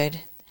episode.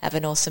 Have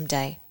an awesome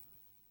day.